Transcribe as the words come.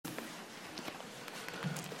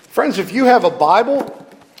Friends, if you have a Bible,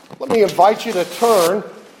 let me invite you to turn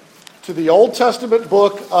to the Old Testament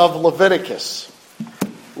book of Leviticus.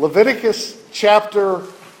 Leviticus chapter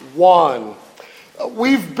 1.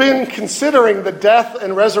 We've been considering the death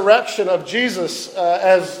and resurrection of Jesus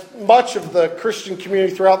as much of the Christian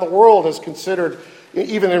community throughout the world has considered,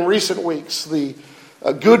 even in recent weeks, the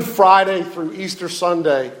Good Friday through Easter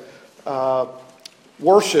Sunday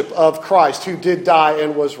worship of Christ, who did die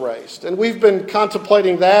and was raised. And we've been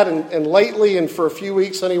contemplating that, and lately, and for a few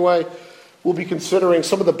weeks anyway, we'll be considering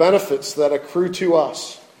some of the benefits that accrue to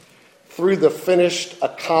us through the finished,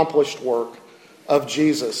 accomplished work of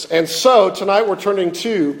Jesus. And so, tonight we're turning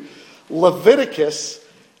to Leviticus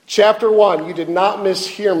chapter 1. You did not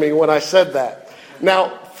mishear me when I said that.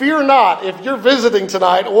 Now, fear not, if you're visiting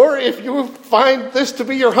tonight, or if you find this to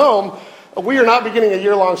be your home, we are not beginning a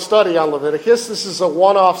year-long study on Leviticus. This is a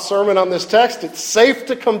one-off sermon on this text. It's safe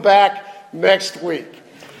to come back next week.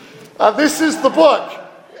 This is the book.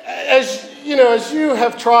 As you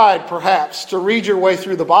have tried, perhaps, to read your way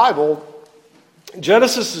through the Bible,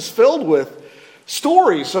 Genesis is filled with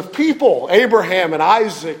stories of people, Abraham and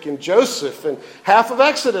Isaac and Joseph, and half of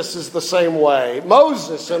Exodus is the same way,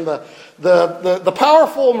 Moses and the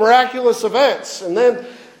powerful, miraculous events. And then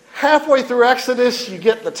halfway through Exodus, you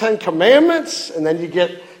get the Ten Commandments, and then you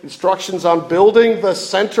get instructions on building the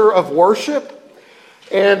center of worship.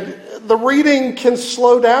 And the reading can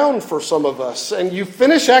slow down for some of us. And you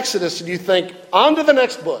finish Exodus and you think, on to the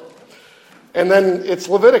next book. And then it's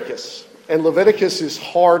Leviticus. And Leviticus is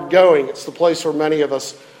hard going. It's the place where many of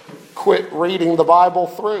us quit reading the Bible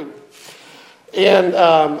through. And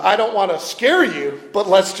I don't want to scare you, but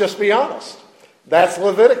let's just be honest. That's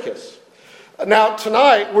Leviticus. Now,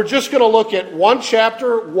 tonight, we're just going to look at one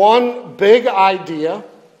chapter, one big idea.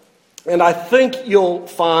 And I think you'll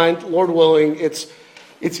find, Lord willing, it's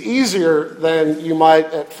easier than you might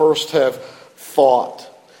at first have thought.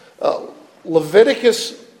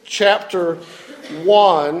 Leviticus chapter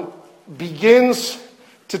 1 begins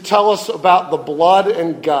to tell us about the blood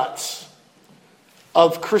and guts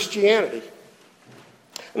of Christianity.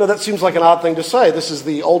 I know that seems like an odd thing to say. This is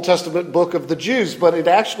the Old Testament book of the Jews, but it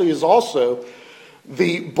actually is also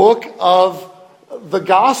the book of the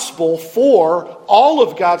gospel for all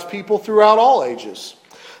of God's people throughout all ages.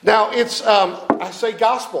 Now, it's, I say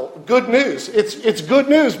gospel, good news. It's good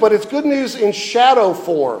news, but it's good news in shadow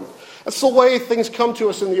form. That's the way things come to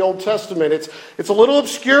us in the Old Testament. It's a little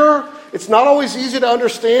obscure. It's not always easy to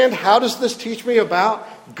understand. How does this teach me about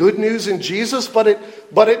good news in Jesus? But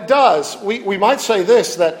it does. We might say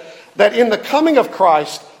this, that in the coming of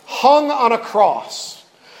Christ, hung on a cross,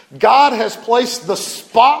 God has placed the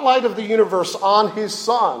spotlight of the universe on his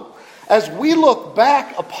Son. As we look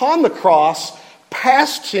back upon the cross,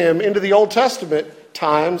 past him into the Old Testament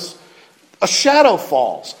times, a shadow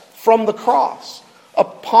falls from the cross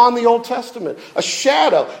upon the Old Testament. A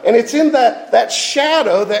shadow. And it's in that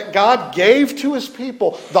shadow that God gave to his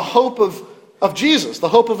people the hope of Jesus, the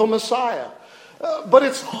hope of a Messiah. But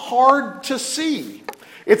it's hard to see.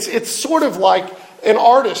 It's sort of like an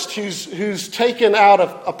artist who's taken out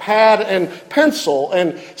a pad and pencil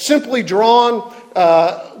and simply drawn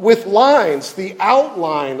with lines the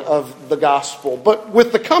outline of the gospel. But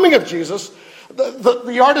with the coming of Jesus,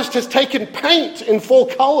 the artist has taken paint in full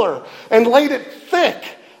color and laid it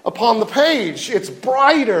thick upon the page. It's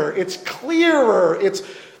brighter, it's clearer,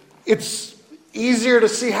 it's easier to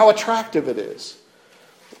see how attractive it is.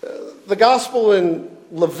 The gospel in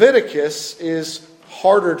Leviticus is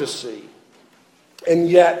harder to see. And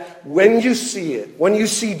yet, when you see it, when you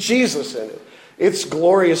see Jesus in it, it's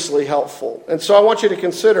gloriously helpful. And so I want you to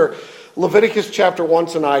consider Leviticus chapter 1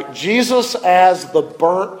 tonight, Jesus as the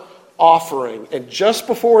burnt offering. And just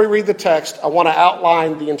before we read the text, I want to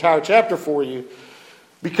outline the entire chapter for you,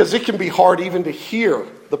 because it can be hard even to hear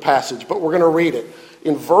the passage, but we're going to read it.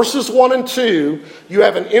 In verses 1 and 2, you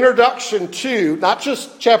have an introduction to, not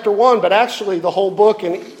just chapter 1, but actually the whole book,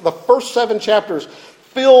 and the first 7 chapters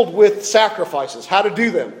filled with sacrifices, how to do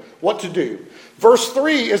them, what to do. Verse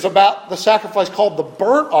 3 is about the sacrifice called the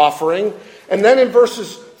burnt offering. And then in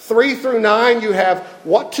verses 3 through 9, you have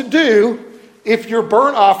what to do if your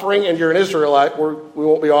burnt offering, and you're an Israelite, we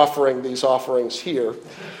won't be offering these offerings here.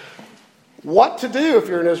 What to do if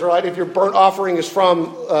you're an Israelite, if your burnt offering is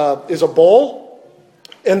a bull.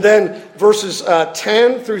 And then verses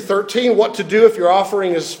 10 through 13, what to do if your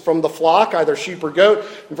offering is from the flock, either sheep or goat.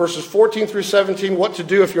 And verses 14 through 17, what to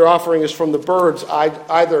do if your offering is from the birds,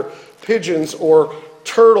 either pigeons or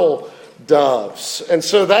turtle doves. And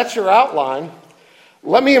so that's your outline.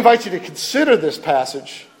 Let me invite you to consider this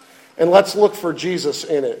passage, and let's look for Jesus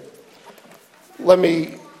in it. Let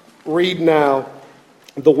me read now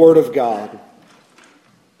the word of God.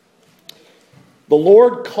 The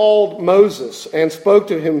Lord called Moses and spoke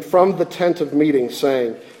to him from the tent of meeting,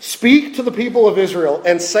 saying, "Speak to the people of Israel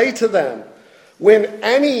and say to them, when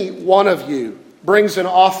any one of you brings an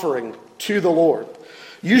offering to the Lord,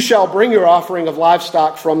 you shall bring your offering of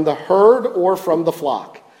livestock from the herd or from the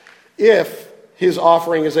flock. If his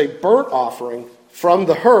offering is a burnt offering from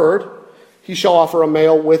the herd, he shall offer a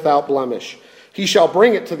male without blemish. He shall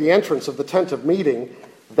bring it to the entrance of the tent of meeting,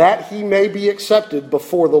 that he may be accepted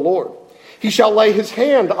before the Lord. He shall lay his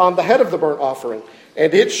hand on the head of the burnt offering,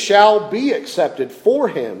 and it shall be accepted for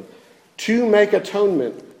him to make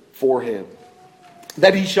atonement for him.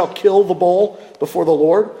 That he shall kill the bull before the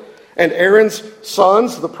Lord, and Aaron's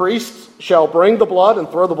sons, the priests, shall bring the blood and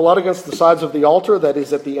throw the blood against the sides of the altar that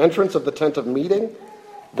is at the entrance of the tent of meeting.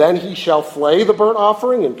 Then he shall flay the burnt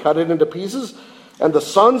offering and cut it into pieces, and the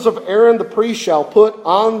sons of Aaron the priest shall put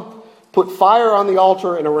fire on the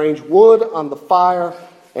altar and arrange wood on the fire.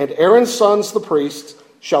 And Aaron's sons, the priests,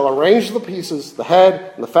 shall arrange the pieces, the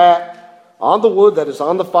head and the fat, on the wood that is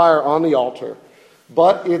on the fire on the altar.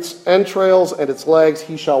 But its entrails and its legs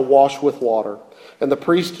he shall wash with water. And the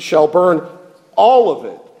priest shall burn all of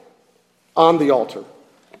it on the altar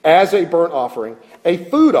as a burnt offering, a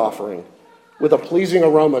food offering, with a pleasing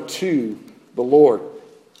aroma to the Lord.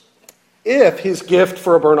 If his gift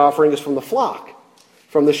for a burnt offering is from the flock,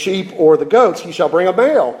 from the sheep or the goats, he shall bring a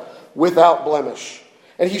male without blemish.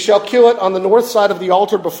 And he shall kill it on the north side of the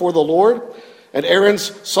altar before the Lord. And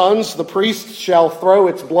Aaron's sons, the priests, shall throw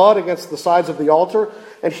its blood against the sides of the altar.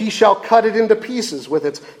 And he shall cut it into pieces with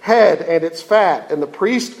its head and its fat. And the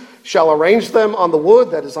priest shall arrange them on the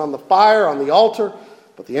wood that is on the fire on the altar.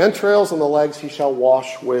 But the entrails and the legs he shall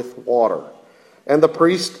wash with water. And the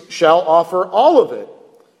priest shall offer all of it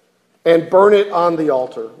and burn it on the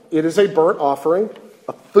altar. It is a burnt offering,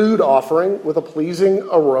 a food offering with a pleasing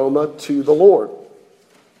aroma to the Lord.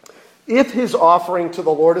 If his offering to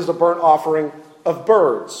the Lord is a burnt offering of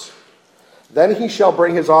birds, then he shall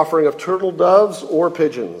bring his offering of turtle doves or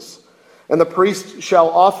pigeons. And the priest shall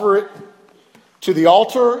offer it to the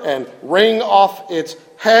altar and wring off its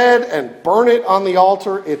head and burn it on the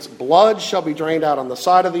altar. Its blood shall be drained out on the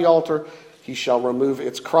side of the altar. He shall remove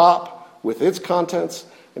its crop with its contents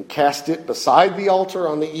and cast it beside the altar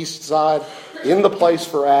on the east side in the place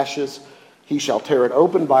for ashes. He shall tear it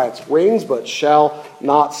open by its wings, but shall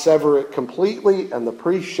not sever it completely, and the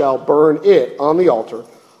priest shall burn it on the altar,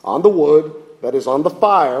 on the wood that is on the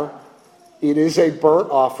fire. It is a burnt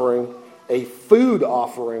offering, a food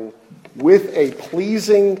offering, with a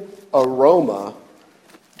pleasing aroma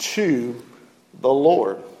to the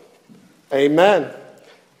Lord. Amen.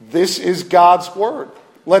 This is God's word.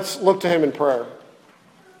 Let's look to him in prayer.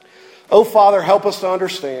 Oh, Father, help us to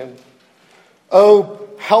understand. Oh,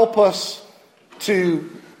 help us to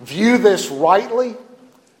view this rightly.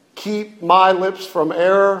 Keep my lips from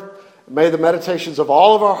error. May the meditations of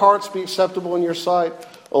all of our hearts be acceptable in your sight,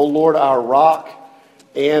 O Lord, our rock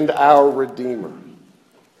and our Redeemer.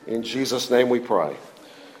 In Jesus' name we pray.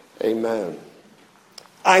 Amen.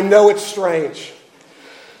 I know it's strange.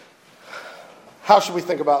 How should we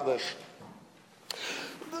think about this?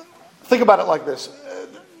 Think about it like this.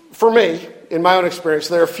 For me, in my own experience,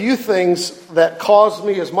 there are few things that cause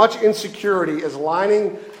me as much insecurity as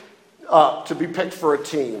lining up to be picked for a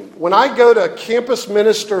team. When I go to campus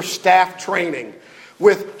minister staff training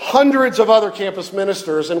with hundreds of other campus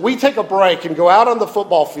ministers, and we take a break and go out on the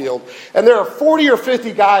football field, and there are 40 or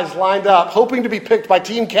 50 guys lined up hoping to be picked by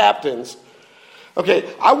team captains,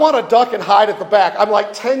 okay, I want to duck and hide at the back. I'm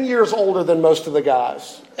like 10 years older than most of the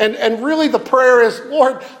guys. And really the prayer is,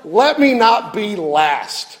 Lord, let me not be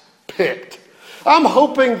last picked. I'm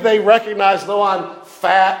hoping they recognize, though I'm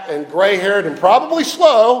fat and gray-haired and probably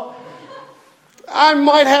slow, I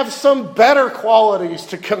might have some better qualities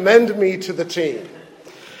to commend me to the team.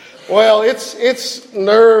 Well, it's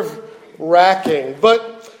nerve-wracking,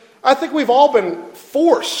 but I think we've all been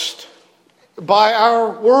forced by our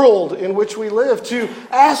world in which we live to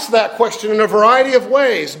ask that question in a variety of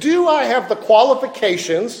ways. Do I have the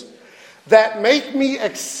qualifications that make me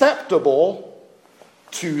acceptable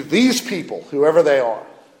to these people, whoever they are?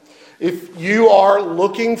 If you are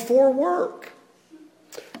looking for work,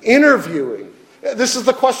 interviewing, this is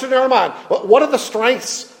the question in our mind. What are the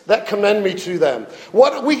strengths that commend me to them?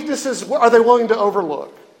 What weaknesses are they willing to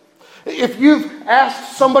overlook? If you've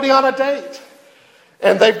asked somebody on a date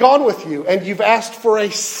and they've gone with you and you've asked for a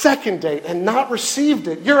second date and not received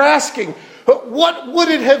it, you're asking, what would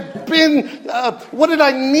it have been, what did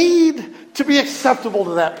I need to be acceptable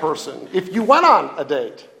to that person? If you went on a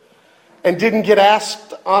date and didn't get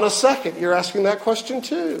asked on a second, you're asking that question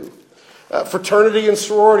too. Fraternity and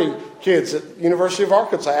sorority kids at the University of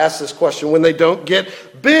Arkansas ask this question when they don't get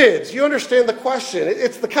bids. You understand the question.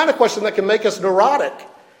 It's the kind of question that can make us neurotic.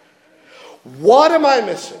 What am I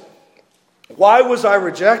missing? Why was I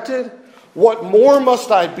rejected? What more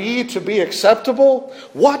must I be to be acceptable?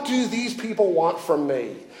 What do these people want from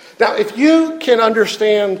me? Now, if you can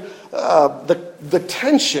understand the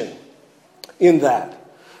tension in that,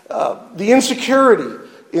 the insecurity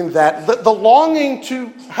in that, the longing to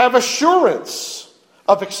have assurance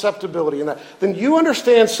of acceptability in that, then you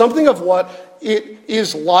understand something of what it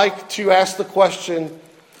is like to ask the question,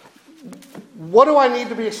 what do I need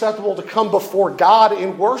to be acceptable to come before God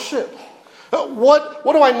in worship? What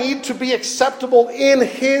do I need to be acceptable in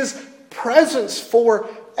His presence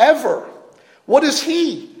forever? What does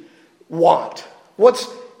He want? What's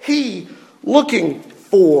He looking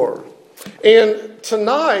for? And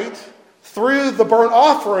tonight, through the burnt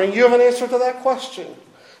offering, you have an answer to that question.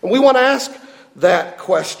 And we want to ask that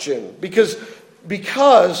question because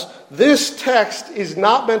this text is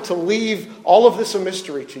not meant to leave all of this a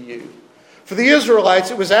mystery to you. For the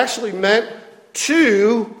Israelites, it was actually meant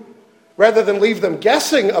to, rather than leave them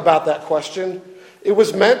guessing about that question, it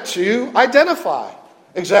was meant to identify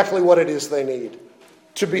exactly what it is they need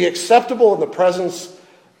to be acceptable in the presence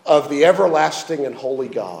of the everlasting and holy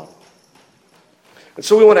God. And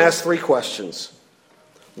so we want to ask three questions.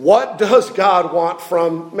 What does God want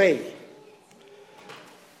from me?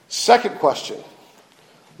 Second question,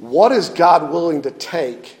 what is God willing to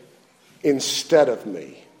take instead of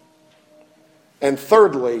me? And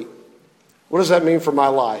thirdly, what does that mean for my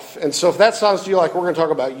life? And so if that sounds to you like we're going to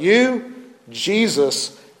talk about you,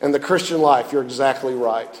 Jesus, and the Christian life, you're exactly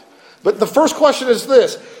right. But the first question is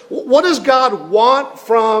this. What does God want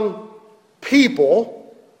from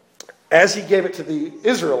people, as He gave it to the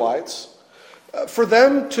Israelites, for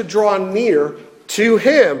them to draw near to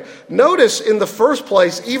Him? Notice in the first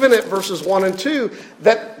place, even at verses 1 and 2,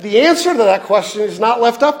 that the answer to that question is not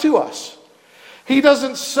left up to us. He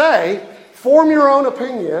doesn't say, form your own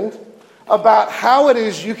opinion about how it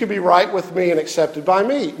is you can be right with me and accepted by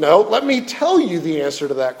me. No, let me tell you the answer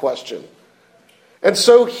to that question. And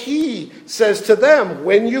so He says to them,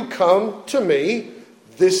 when you come to me,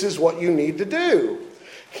 this is what you need to do.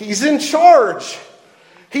 He's in charge.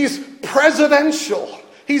 He's presidential.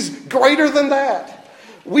 He's greater than that.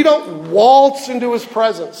 We don't waltz into His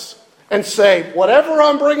presence and say, whatever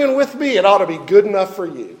I'm bringing with me, it ought to be good enough for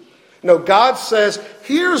you. No, God says,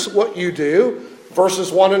 here's what you do.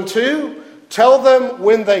 Verses 1 and 2, tell them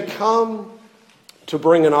when they come to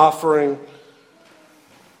bring an offering.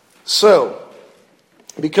 So,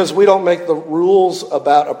 because we don't make the rules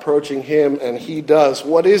about approaching Him and He does,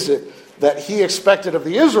 what is it that He expected of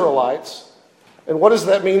the Israelites? And what does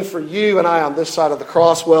that mean for you and I on this side of the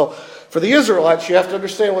cross? Well, for the Israelites, you have to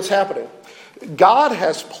understand what's happening. God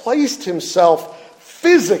has placed Himself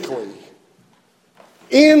physically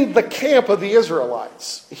in the camp of the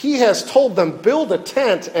Israelites. He has told them, build a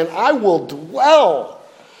tent and I will dwell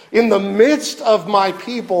in the midst of my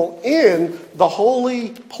people in the holy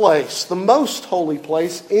place, the most holy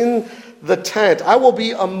place, in the tent. I will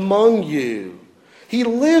be among you. He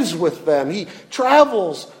lives with them. He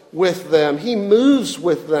travels with them. He moves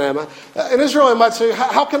with them. An Israelite might say,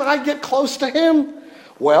 how can I get close to Him?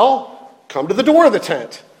 Well, come to the door of the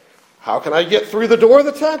tent. How can I get through the door of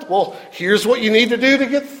the tent? Well, here's what you need to do to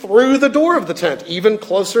get through the door of the tent, even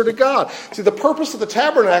closer to God. See, the purpose of the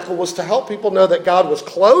tabernacle was to help people know that God was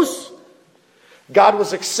close, God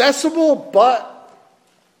was accessible, but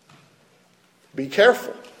be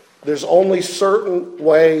careful. There's only certain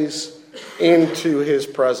ways into His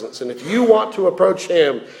presence. And if you want to approach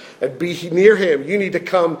Him and be near Him, you need to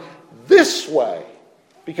come this way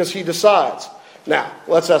because He decides. Now,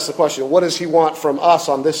 let's ask the question, what does He want from us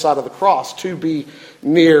on this side of the cross to be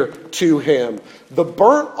near to Him? The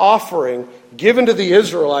burnt offering given to the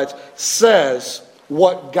Israelites says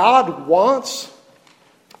what God wants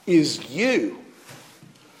is you.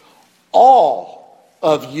 All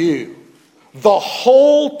of you. The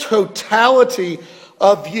whole totality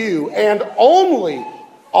of you, and only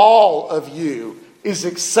all of you, is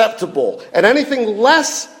acceptable. And anything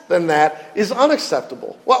less than that is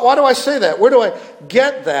unacceptable. Why do I say that? Where do I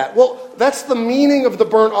get that? Well, that's the meaning of the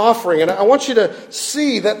burnt offering. And I want you to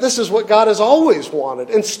see that this is what God has always wanted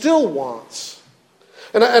and still wants.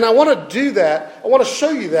 And I want to do that. I want to show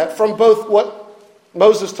you that from both what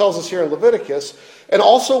Moses tells us here in Leviticus and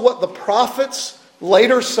also what the prophets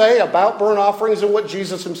later say about burnt offerings and what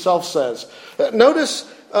Jesus Himself says. Notice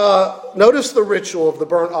the ritual of the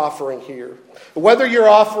burnt offering here. Whether you're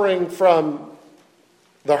offering from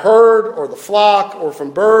the herd or the flock or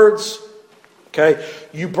from birds, Okay?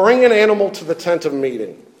 You bring an animal to the tent of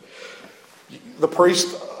meeting. The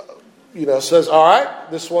priest, says, all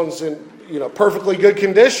right, this one's in, perfectly good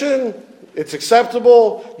condition. It's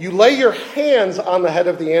acceptable. You lay your hands on the head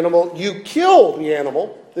of the animal. You kill the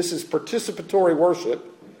animal. This is participatory worship.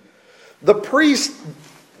 The priest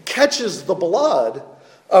catches the blood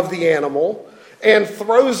of the animal and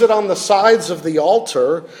throws it on the sides of the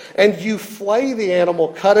altar, and you flay the animal,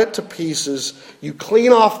 cut it to pieces, you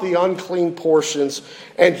clean off the unclean portions,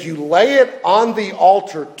 and you lay it on the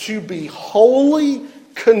altar to be wholly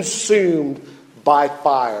consumed by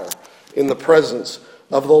fire in the presence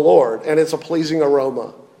of the Lord. And it's a pleasing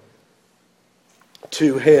aroma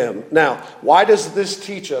to him. Now, why does this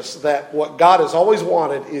teach us that what God has always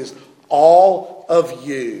wanted is all of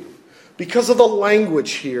you? Because of the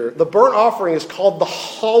language here. The burnt offering is called the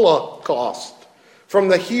holocaust, from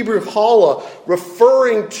the Hebrew hala,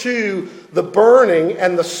 referring to the burning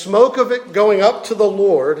and the smoke of it going up to the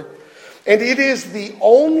Lord. And it is the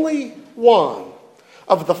only one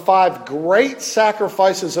of the 5 great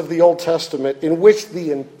sacrifices of the Old Testament in which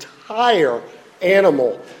the entire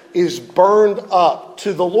animal is burned up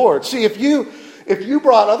to the Lord. See, if you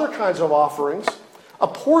brought other kinds of offerings, a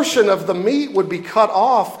portion of the meat would be cut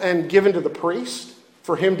off and given to the priest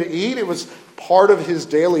for him to eat. It was part of his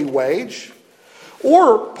daily wage.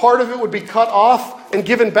 Or part of it would be cut off and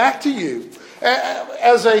given back to you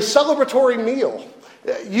as a celebratory meal.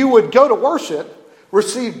 You would go to worship,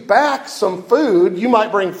 receive back some food. You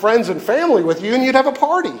might bring friends and family with you, and you'd have a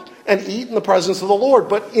party and eat in the presence of the Lord.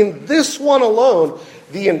 But in this one alone,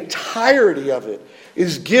 the entirety of it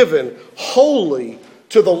is given wholly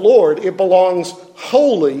to the Lord. It belongs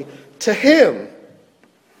wholly to him.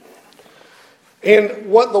 And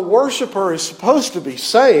what the worshiper is supposed to be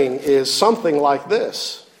saying is something like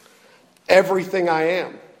this: everything I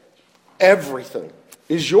am, everything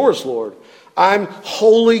is yours, Lord. I'm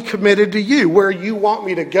wholly committed to you. Where you want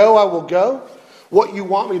me to go, I will go. What you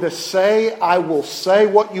want me to say, I will say.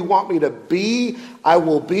 What you want me to be, I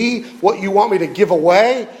will be. What you want me to give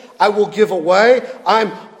away, I will give away.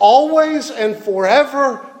 I'm always and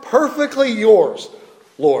forever perfectly yours,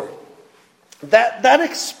 Lord. That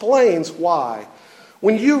explains why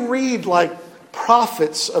when you read like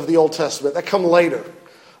prophets of the Old Testament that come later,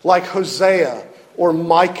 like Hosea or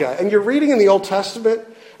Micah, and you're reading in the Old Testament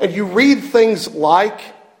and you read things like,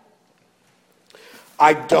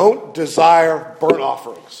 I don't desire burnt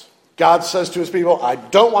offerings. God says to his people, I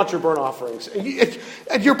don't want your burnt offerings. And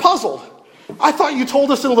you're puzzled. I thought you told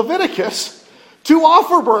us in Leviticus to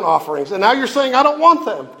offer burnt offerings, and now you're saying I don't want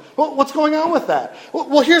them. Well, what's going on with that?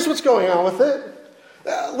 Well, here's what's going on with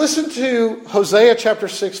it. Listen to Hosea chapter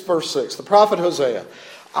 6, verse 6. The prophet Hosea.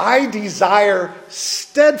 I desire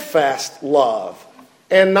steadfast love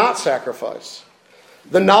and not sacrifice,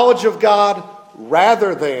 the knowledge of God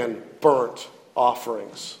rather than burnt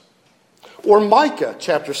offerings. Or Micah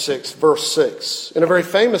chapter 6, verse 6, in a very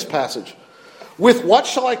famous passage. With what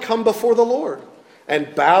shall I come before the Lord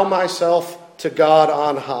and bow myself to God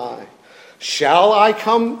on high? Shall I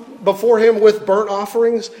come before him with burnt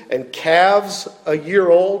offerings and calves a year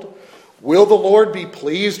old? Will the Lord be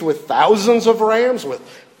pleased with thousands of rams, with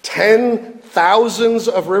 10,000s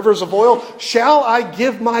of rivers of oil? Shall I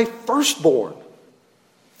give my firstborn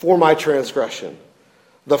for my transgression,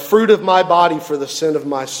 the fruit of my body for the sin of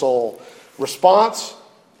my soul? Response,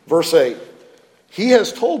 verse 8. He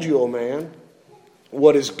has told you, O man,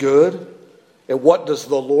 what is good, and what does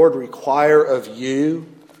the Lord require of you,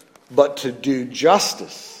 but to do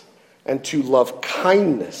justice and to love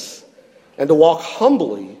kindness and to walk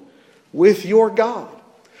humbly with your God.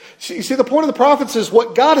 You see, the point of the prophets is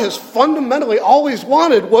what God has fundamentally always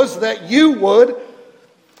wanted was that you would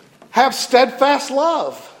have steadfast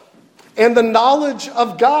love and the knowledge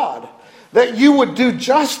of God, that you would do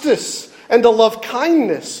justice and to love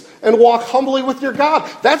kindness and walk humbly with your God.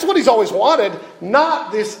 That's what he's always wanted,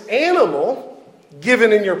 not this animal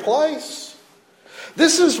given in your place.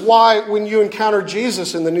 This is why when you encounter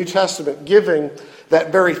Jesus in the New Testament giving that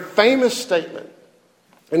very famous statement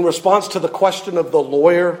in response to the question of the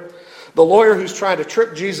lawyer who's trying to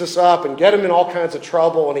trip Jesus up and get him in all kinds of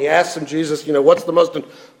trouble, and he asks him, Jesus, what's the most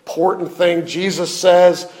important thing? Jesus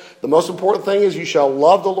says, the most important thing is you shall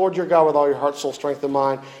love the Lord your God with all your heart, soul, strength, and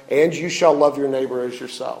mind, and you shall love your neighbor as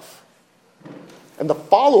yourself. And the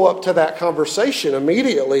follow-up to that conversation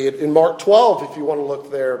immediately in Mark 12, if you want to look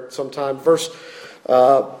there sometime, verses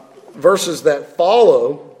that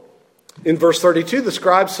follow, in verse 32, the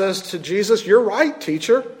scribe says to Jesus, you're right,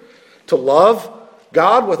 teacher, to love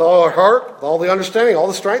God with all our heart, with all the understanding, all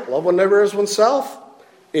the strength, love one neighbor as oneself,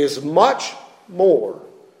 is much more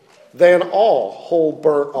than all whole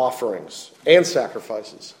burnt offerings and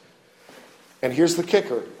sacrifices. And here's the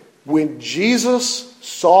kicker. When Jesus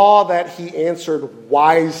saw that he answered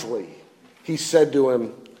wisely, he said to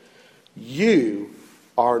him, "You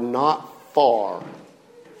are not far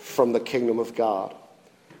from the kingdom of God."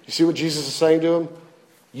 You see what Jesus is saying to him?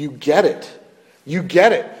 You get it. You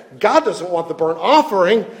get it. God doesn't want the burnt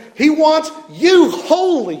offering. He wants you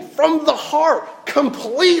wholly from the heart,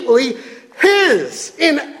 completely his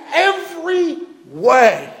in every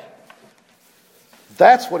way.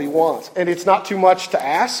 That's what he wants. And it's not too much to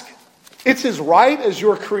ask. It's his right as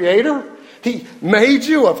your creator. He made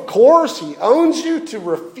you, of course. He owns you. To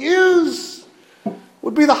refuse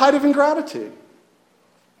would be the height of ingratitude.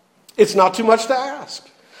 It's not too much to ask.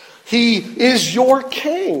 He is your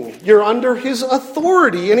king. You're under his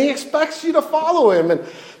authority, and he expects you to follow him. And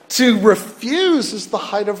to refuse is the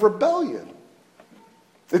height of rebellion.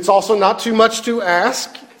 It's also not too much to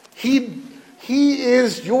ask. He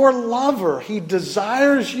is your lover. He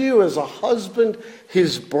desires you as a husband,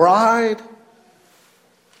 his bride.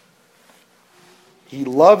 He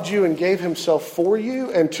loved you and gave himself for you.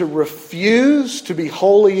 And to refuse to be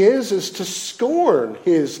holy is to scorn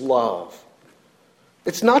his love.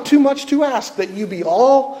 It's not too much to ask that you be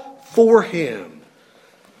all for him.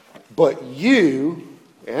 But you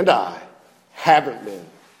and I haven't been.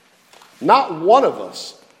 Not one of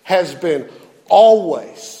us has been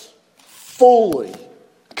always, fully,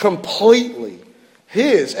 completely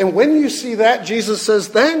his. And when you see that, Jesus says,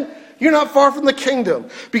 then you're not far from the kingdom.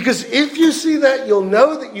 Because if you see that, you'll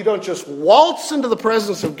know that you don't just waltz into the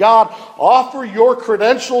presence of God, offer your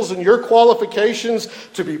credentials and your qualifications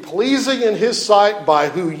to be pleasing in his sight by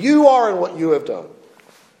who you are and what you have done.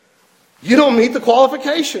 You don't meet the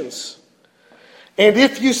qualifications. And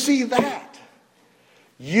if you see that,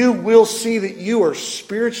 you will see that you are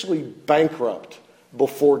spiritually bankrupt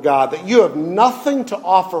before God, that you have nothing to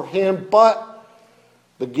offer him, but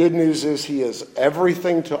the good news is he has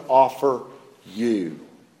everything to offer you.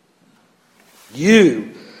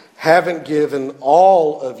 You haven't given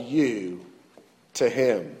all of you to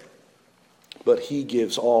him, but he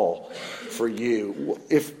gives all for you.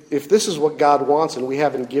 If this is what God wants and we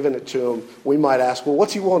haven't given it to him, we might ask, well,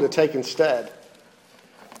 what's he willing to take instead?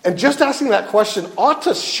 And just asking that question ought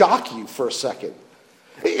to shock you for a second.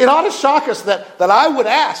 It ought to shock us that I would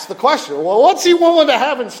ask the question, well, what's he willing to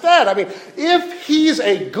have instead? I mean, if he's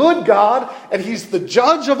a good God and he's the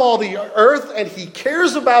judge of all the earth and he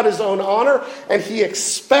cares about his own honor and he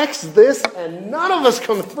expects this and none of us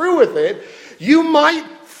come through with it, you might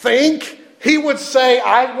think he would say,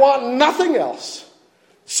 I want nothing else,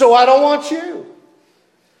 so I don't want you.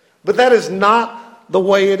 But that is not the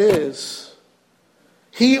way it is.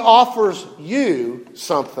 He offers you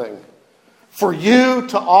something for you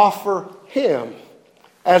to offer him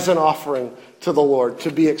as an offering to the Lord,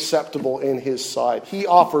 to be acceptable in his sight. He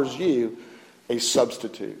offers you a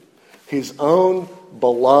substitute, his own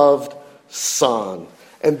beloved Son.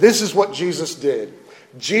 And this is what Jesus did.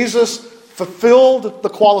 Jesus fulfilled the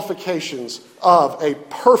qualifications of a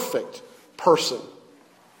perfect person.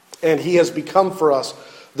 And he has become for us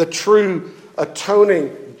the true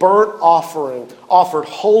atoning burnt offering offered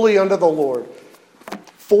wholly unto the Lord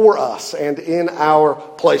for us and in our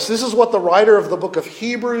place. This is what the writer of the book of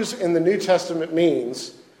Hebrews in the New Testament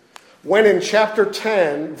means when in chapter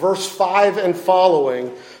 10, verse 5 and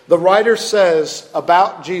following, the writer says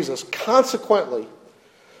about Jesus, consequently,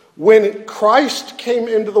 when Christ came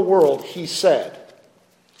into the world, he said,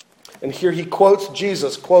 and here he quotes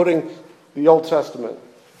Jesus, quoting the Old Testament,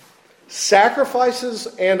 sacrifices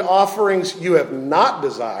and offerings you have not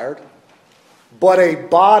desired, but a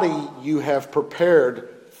body you have prepared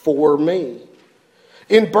for me.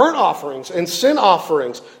 In burnt offerings and sin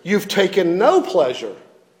offerings you've taken no pleasure.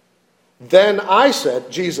 Then I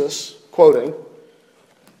said, Jesus, quoting,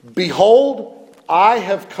 behold, I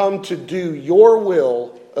have come to do your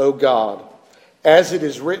will, O God, as it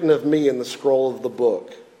is written of me in the scroll of the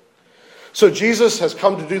book. So Jesus has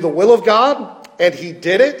come to do the will of God, and he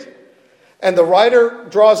did it. And the writer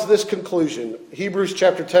draws this conclusion, Hebrews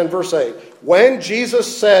chapter 10, verse 8. When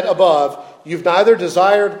Jesus said above, you've neither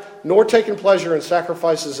desired nor taken pleasure in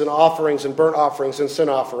sacrifices and offerings and burnt offerings and sin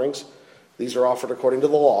offerings, these are offered according to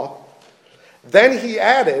the law. Then he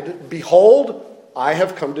added, behold, I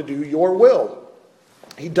have come to do your will.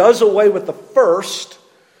 He does away with the first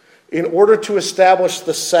in order to establish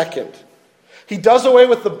the second. He does away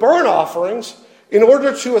with the burnt offerings in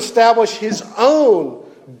order to establish his own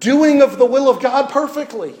doing of the will of God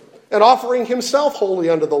perfectly and offering himself wholly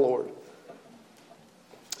unto the Lord.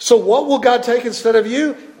 So what will God take instead of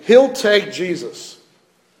you? He'll take Jesus.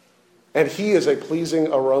 And he is a pleasing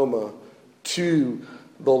aroma to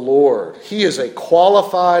the Lord. He is a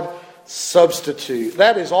qualified substitute.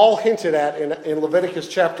 That is all hinted at in Leviticus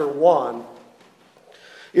chapter 1.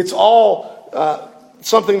 It's all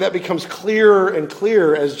something that becomes clearer and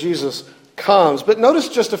clearer as Jesus comes. But notice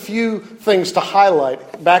just a few things to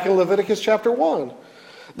highlight back in Leviticus chapter 1.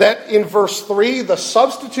 That in verse 3, the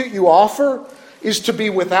substitute you offer is to be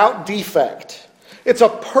without defect. It's a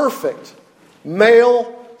perfect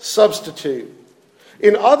male substitute.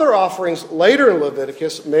 In other offerings later in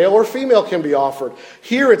Leviticus, male or female can be offered.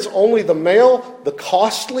 Here it's only the male, the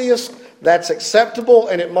costliest, that's acceptable,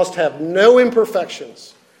 and it must have no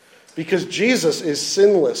imperfections. Because Jesus is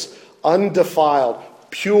sinless, undefiled,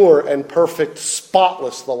 pure and perfect,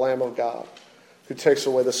 spotless, the Lamb of God who takes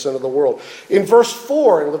away the sin of the world. In verse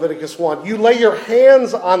 4 in Leviticus 1, you lay your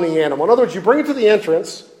hands on the animal. In other words, you bring it to the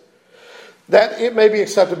entrance that it may be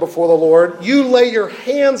accepted before the Lord. You lay your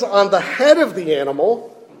hands on the head of the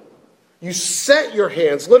animal. You set your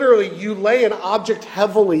hands. Literally, you lay an object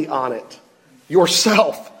heavily on it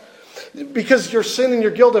yourself. Because your sin and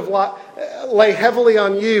your guilt have lay heavily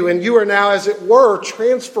on you, and you are now, as it were,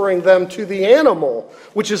 transferring them to the animal,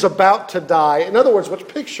 which is about to die. In other words, what's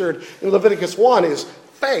pictured in Leviticus 1 is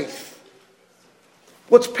faith.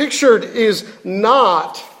 What's pictured is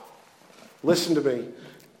not, listen to me,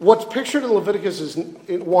 what's pictured in Leviticus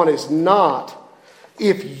 1 is not,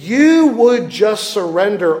 if you would just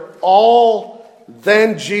surrender all,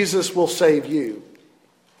 then Jesus will save you.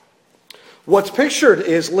 What's pictured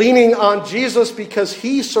is leaning on Jesus because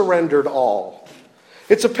he surrendered all.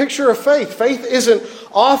 It's a picture of faith. Faith isn't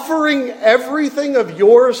offering everything of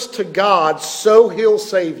yours to God so he'll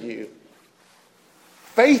save you.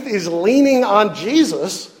 Faith is leaning on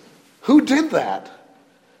Jesus who did that.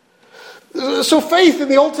 So faith in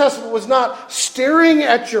the Old Testament was not staring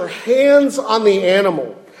at your hands on the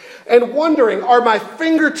animal and wondering, are my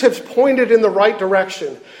fingertips pointed in the right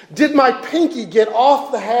direction? Did my pinky get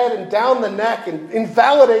off the head and down the neck and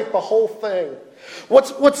invalidate the whole thing?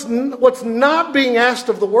 What's not being asked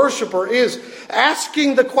of the worshiper is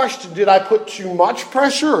asking the question, did I put too much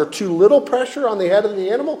pressure or too little pressure on the head of the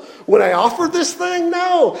animal when I offered this thing?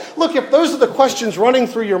 No. Look, if those are the questions running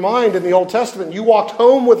through your mind in the Old Testament, you walked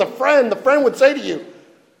home with a friend, the friend would say to you,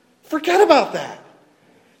 forget about that.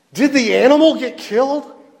 Did the animal get killed?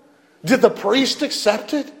 Did the priest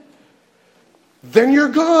accept it? Then you're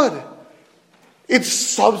good. It's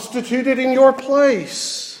substituted in your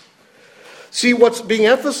place. See, what's being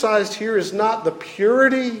emphasized here is not the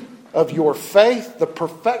purity of your faith, the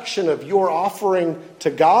perfection of your offering to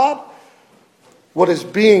God. What is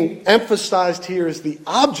being emphasized here is the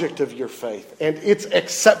object of your faith and its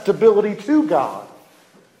acceptability to God.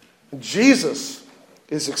 Jesus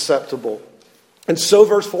is acceptable. And so,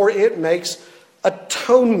 verse 4, it makes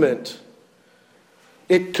atonement.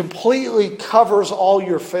 It completely covers all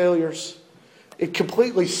your failures. It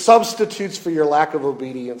completely substitutes for your lack of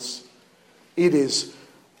obedience. It is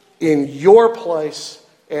in your place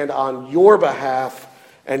and on your behalf,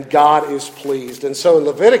 and God is pleased. And so in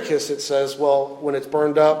Leviticus it says, well, when it's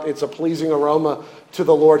burned up, it's a pleasing aroma to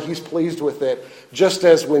the Lord. He's pleased with it. Just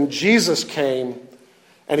as when Jesus came,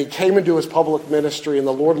 and he came into his public ministry, and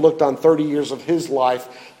the Lord looked on 30 years of his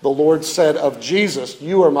life, the Lord said of Jesus,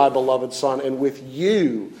 you are my beloved Son, and with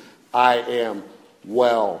you I am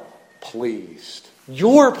well pleased.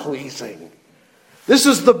 You're pleasing. This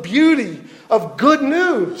is the beauty of good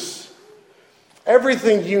news.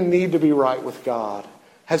 Everything you need to be right with God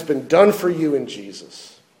has been done for you in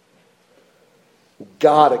Jesus.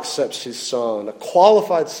 God accepts his Son, a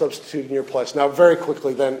qualified substitute in your place. Now, very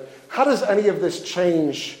quickly then, how does any of this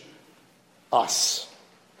change us?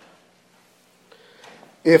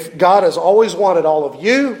 If God has always wanted all of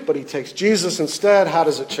you, but he takes Jesus instead, how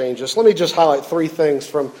does it change us? Let me just highlight 3 things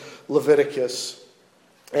from Leviticus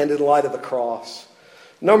and in light of the cross.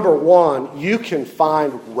 Number 1, you can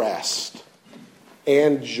find rest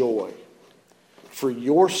and joy for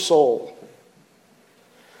your soul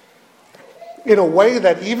in a way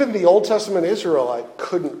that even the Old Testament Israelite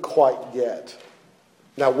couldn't quite get.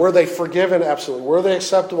 Now, were they forgiven? Absolutely. Were they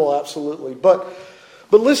acceptable? Absolutely. But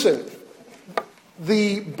listen,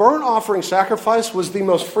 the burnt offering sacrifice was the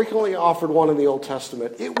most frequently offered one in the Old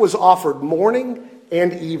Testament. It was offered morning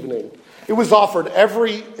and evening. It was offered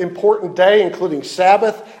every important day, including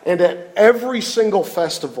Sabbath, and at every single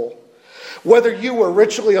festival. Whether you were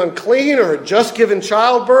ritually unclean or had just given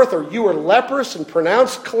childbirth, or you were leprous and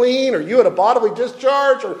pronounced clean, or you had a bodily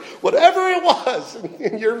discharge, or whatever it was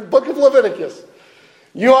in your book of Leviticus,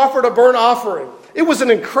 You offered a burnt offering. It was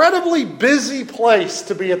an incredibly busy place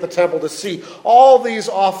to be at the temple to see all these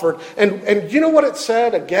offered. And you know what it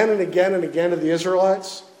said again and again and again to the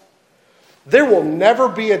Israelites? There will never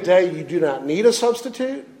be a day you do not need a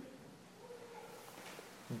substitute.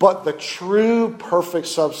 But the true perfect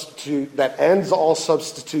substitute that ends all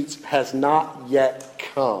substitutes has not yet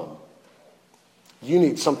come. You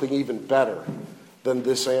need something even better than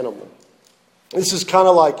this animal. This is kind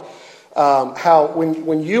of like how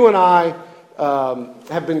when you and I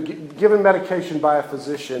have been given medication by a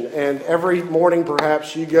physician, and every morning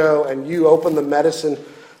perhaps you go and you open the medicine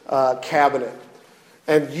cabinet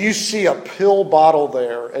and you see a pill bottle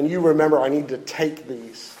there and you remember, I need to take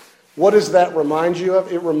these. What does that remind you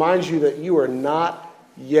of? It reminds you that you are not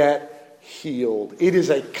yet healed. It is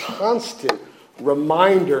a constant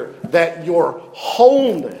reminder that your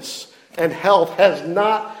wholeness and health has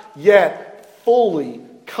not yet fully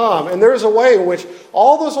come. And there is a way in which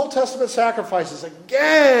all those Old Testament sacrifices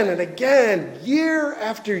again and again, year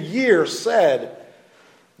after year, said,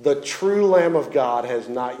 the true Lamb of God has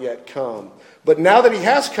not yet come. But now that he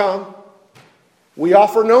has come, we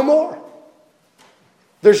offer no more.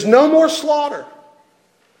 There's no more slaughter.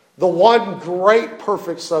 The one great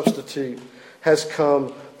perfect substitute has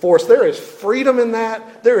come for us. There is freedom in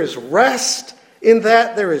that. There is rest in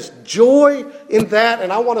that. There is joy in that.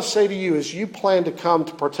 And I want to say to you, as you plan to come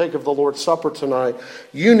to partake of the Lord's Supper tonight,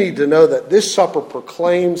 you need to know that this supper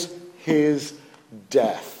proclaims his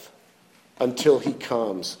death until he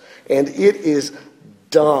comes. And it is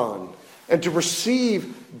done. And to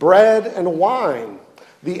receive bread and wine,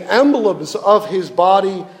 the emblems of his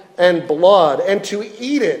body and blood, and to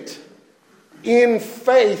eat it in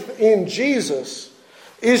faith in Jesus,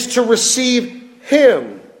 is to receive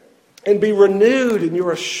him and be renewed in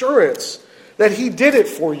your assurance that he did it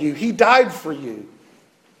for you. He died for you.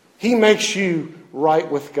 He makes you right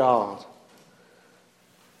with God.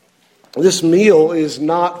 This meal is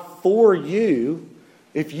not for you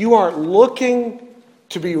if you aren't looking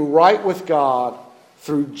to be right with God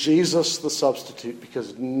through Jesus the substitute,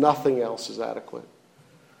 because nothing else is adequate.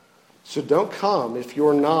 So don't come if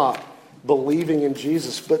you're not believing in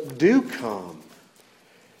Jesus, but do come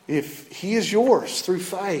if he is yours through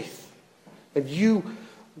faith and you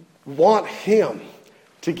want him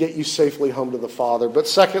to get you safely home to the Father. But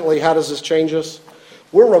secondly, how does this change us?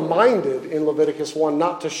 We're reminded in Leviticus 1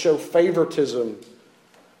 not to show favoritism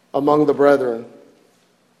among the brethren.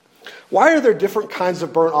 Why are there different kinds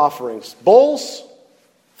of burnt offerings? Bulls,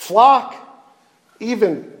 flock,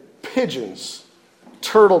 even pigeons,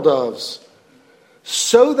 turtle doves,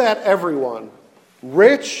 so that everyone,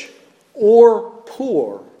 rich or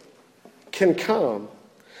poor, can come.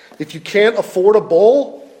 If you can't afford a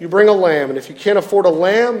bull, you bring a lamb. And if you can't afford a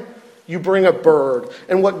lamb, you bring a bird.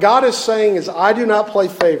 And what God is saying is, I do not play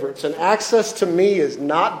favorites. And access to me is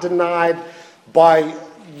not denied by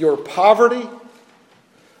your poverty,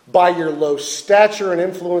 by your low stature and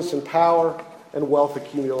influence and power and wealth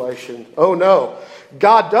accumulation. Oh no.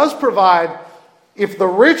 God does provide, if the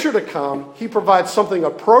rich are to come, he provides something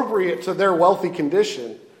appropriate to their wealthy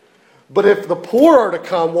condition. But if the poor are to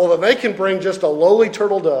come, well, then they can bring just a lowly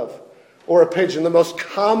turtle dove or a pigeon, the most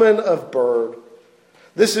common of bird.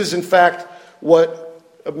 This is, in fact, what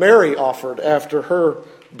Mary offered after her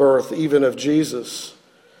birth, even of Jesus.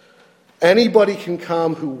 Anybody can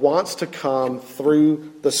come who wants to come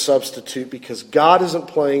through the substitute, because God isn't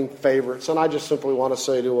playing favorites. And I just simply want to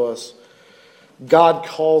say to us, God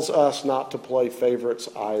calls us not to play favorites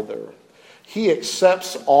either. He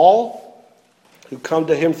accepts all who come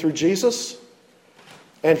to him through Jesus,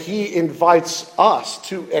 and he invites us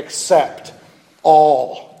to accept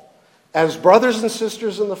all as brothers and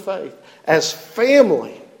sisters in the faith, as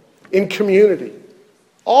family in community,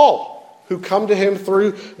 all who come to him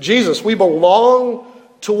through Jesus. We belong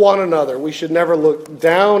to one another. We should never look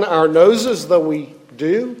down our noses, though we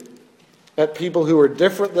do, at people who are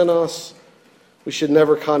different than us. We should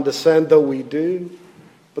never condescend, though we do.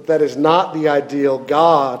 But that is not the ideal.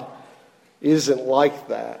 God isn't like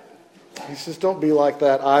that. He says, don't be like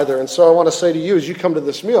that either. And so I want to say to you, as you come to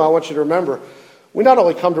this meal, I want you to remember, we not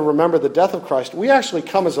only come to remember the death of Christ, we actually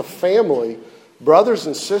come as a family, brothers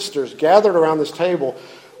and sisters, gathered around this table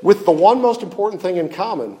with the one most important thing in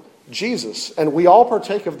common, Jesus. And we all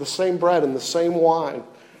partake of the same bread and the same wine.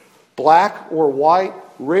 Black or white,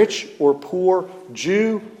 rich or poor,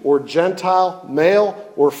 Jew or Gentile,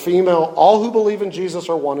 male or female, all who believe in Jesus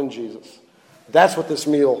are one in Jesus. That's what this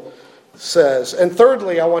meal says. And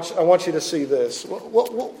thirdly, I want you to see this.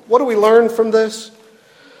 What do we learn from this?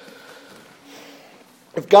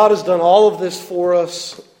 If God has done all of this for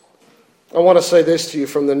us, I want to say this to you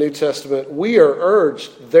from the New Testament. We are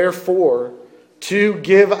urged, therefore, to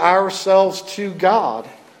give ourselves to God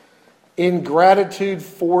in gratitude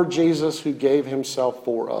for Jesus who gave himself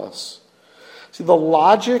for us. See, the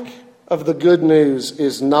logic of the good news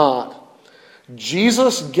is not,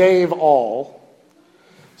 Jesus gave all,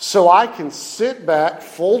 so I can sit back,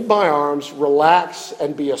 fold my arms, relax,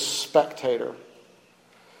 and be a spectator.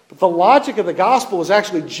 But the logic of the gospel is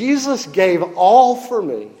actually, Jesus gave all for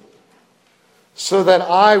me so that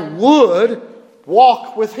I would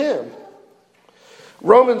walk with him.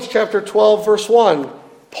 Romans chapter 12, verse 1,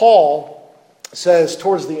 Paul says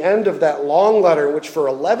towards the end of that long letter, in which for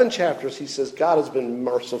 11 chapters he says, God has been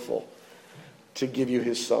merciful to give you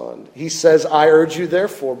his Son. He says, I urge you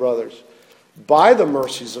therefore, brothers, by the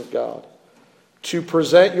mercies of God, to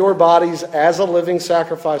present your bodies as a living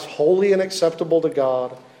sacrifice, holy and acceptable to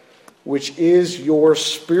God, which is your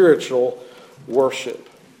spiritual worship.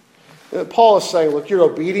 Paul is saying, look, your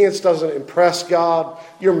obedience doesn't impress God.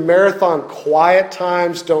 Your marathon quiet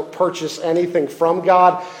times don't purchase anything from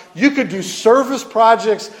God. You could do service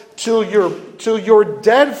projects till you're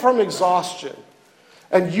dead from exhaustion,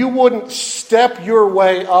 and you wouldn't step your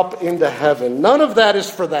way up into heaven. None of that is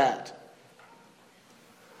for that.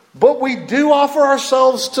 But we do offer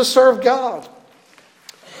ourselves to serve God.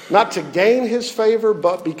 Not to gain his favor,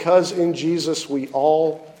 but because in Jesus we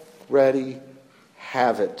already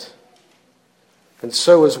have it. And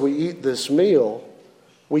so as we eat this meal,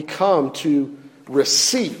 we come to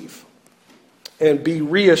receive and be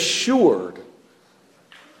reassured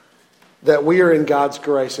that we are in God's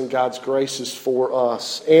grace and God's grace is for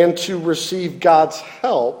us, and to receive God's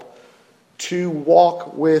help to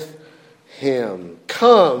walk with him.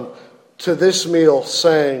 Come to this meal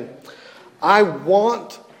saying, I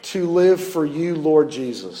want to live for you, Lord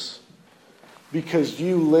Jesus, because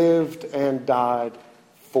you lived and died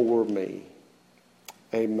for me.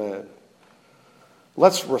 Amen.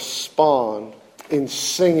 Let's respond in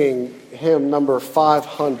singing hymn number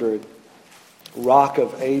 500, Rock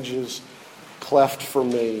of Ages, Cleft for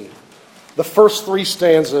Me. The first three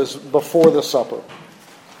stanzas before the supper.